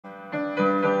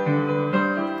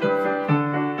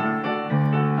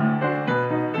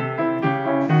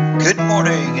Good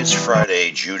morning. It's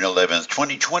Friday, June 11th,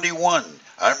 2021.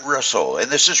 I'm Russell,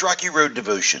 and this is Rocky Road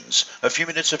Devotions, a few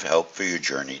minutes of help for your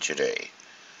journey today.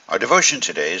 Our devotion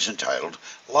today is entitled,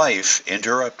 Life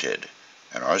Interrupted,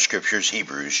 and our scripture is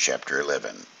Hebrews chapter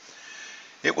 11.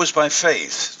 It was by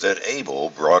faith that Abel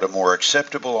brought a more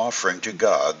acceptable offering to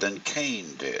God than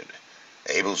Cain did.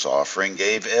 Abel's offering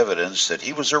gave evidence that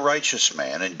he was a righteous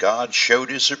man, and God showed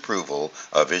his approval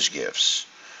of his gifts.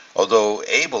 Although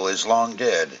Abel is long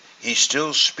dead, he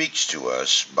still speaks to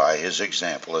us by his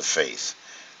example of faith.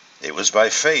 It was by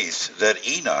faith that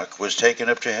Enoch was taken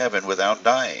up to heaven without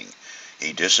dying.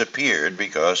 He disappeared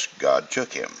because God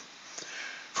took him.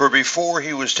 For before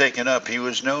he was taken up, he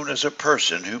was known as a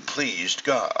person who pleased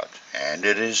God, and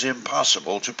it is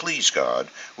impossible to please God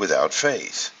without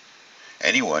faith.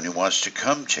 Anyone who wants to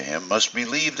come to him must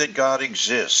believe that God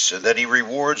exists and that he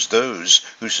rewards those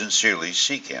who sincerely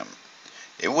seek him.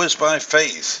 It was by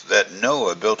faith that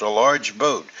Noah built a large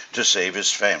boat to save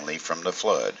his family from the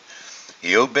flood.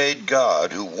 He obeyed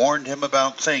God, who warned him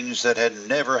about things that had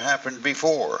never happened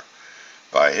before.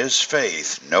 By his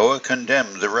faith, Noah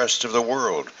condemned the rest of the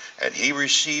world, and he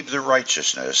received the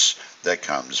righteousness that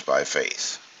comes by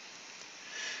faith.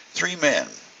 3 men,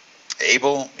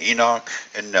 Abel, Enoch,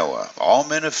 and Noah, all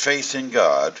men of faith in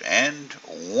God, and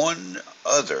one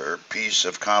other piece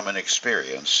of common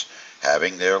experience,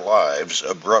 having their lives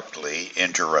abruptly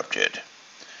interrupted.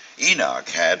 Enoch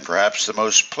had perhaps the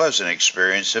most pleasant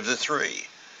experience of the 3.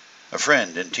 A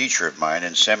friend and teacher of mine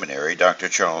in seminary, Dr.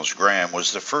 Charles Graham,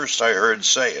 was the first I heard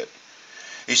say it.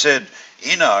 He said,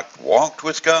 Enoch walked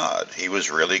with God. He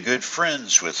was really good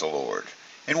friends with the Lord.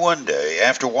 And one day,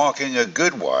 after walking a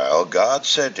good while, God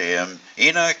said to him,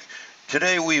 Enoch,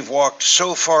 today we've walked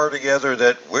so far together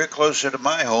that we're closer to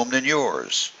my home than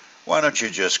yours. Why don't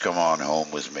you just come on home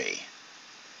with me?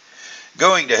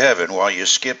 Going to heaven while you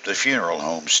skip the funeral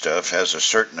home stuff has a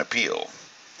certain appeal.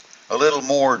 A little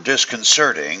more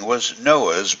disconcerting was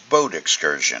Noah's boat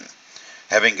excursion.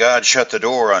 Having God shut the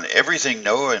door on everything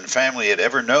Noah and family had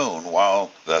ever known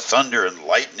while the thunder and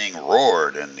lightning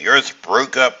roared and the earth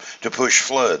broke up to push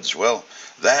floods, well,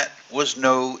 that was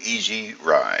no easy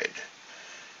ride.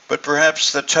 But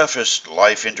perhaps the toughest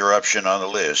life interruption on the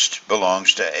list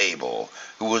belongs to Abel,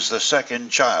 who was the second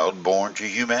child born to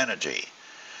humanity.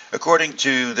 According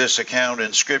to this account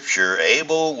in Scripture,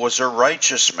 Abel was a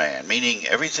righteous man, meaning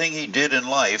everything he did in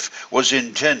life was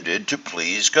intended to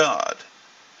please God.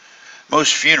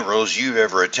 Most funerals you've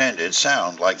ever attended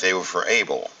sound like they were for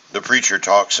Abel. The preacher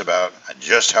talks about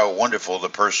just how wonderful the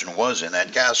person was in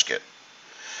that casket.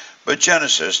 But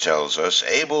Genesis tells us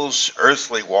Abel's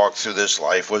earthly walk through this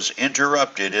life was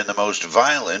interrupted in the most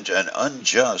violent and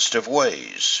unjust of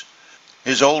ways.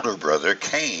 His older brother,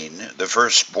 Cain, the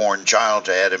firstborn child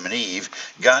to Adam and Eve,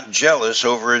 got jealous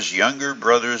over his younger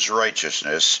brother's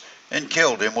righteousness and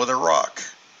killed him with a rock.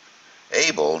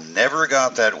 Abel never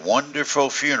got that wonderful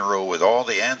funeral with all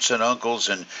the aunts and uncles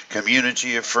and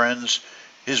community of friends.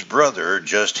 His brother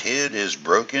just hid his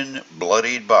broken,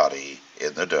 bloodied body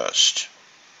in the dust.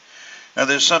 Now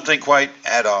there's something quite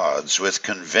at odds with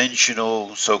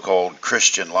conventional so-called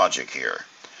Christian logic here.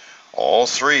 All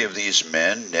 3 of these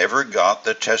men never got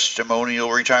the testimonial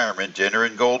retirement dinner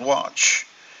and gold watch.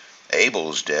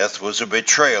 Abel's death was a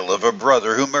betrayal of a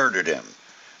brother who murdered him.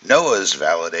 Noah's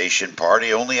validation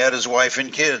party only had his wife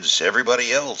and kids.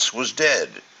 Everybody else was dead.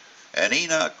 And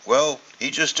Enoch, well,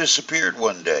 he just disappeared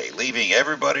one day, leaving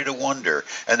everybody to wonder,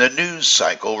 and the news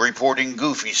cycle reporting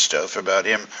goofy stuff about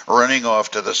him running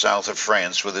off to the south of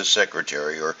France with his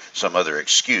secretary or some other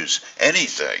excuse.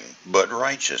 Anything but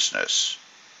righteousness.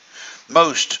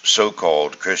 Most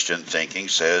so-called Christian thinking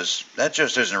says that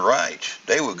just isn't right.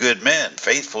 They were good men,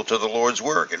 faithful to the Lord's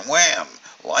work, and wham,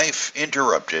 life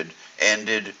interrupted,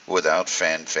 ended without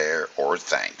fanfare or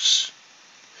thanks.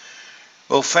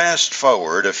 Well, fast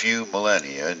forward a few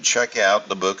millennia and check out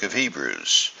the book of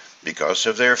Hebrews. Because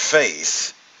of their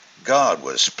faith, God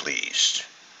was pleased.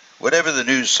 Whatever the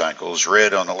news cycles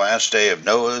read on the last day of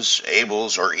Noah's,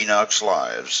 Abel's, or Enoch's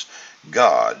lives,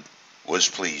 God was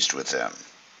pleased with them.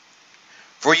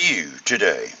 For you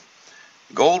today,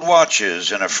 gold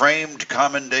watches and a framed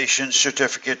commendation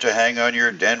certificate to hang on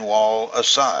your den wall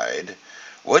aside,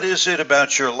 what is it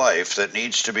about your life that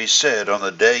needs to be said on the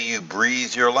day you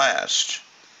breathe your last?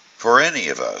 For any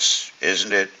of us,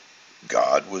 isn't it,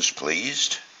 God was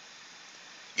pleased?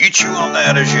 You chew on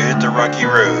that as you hit the rocky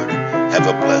road. Have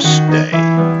a blessed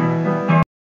day.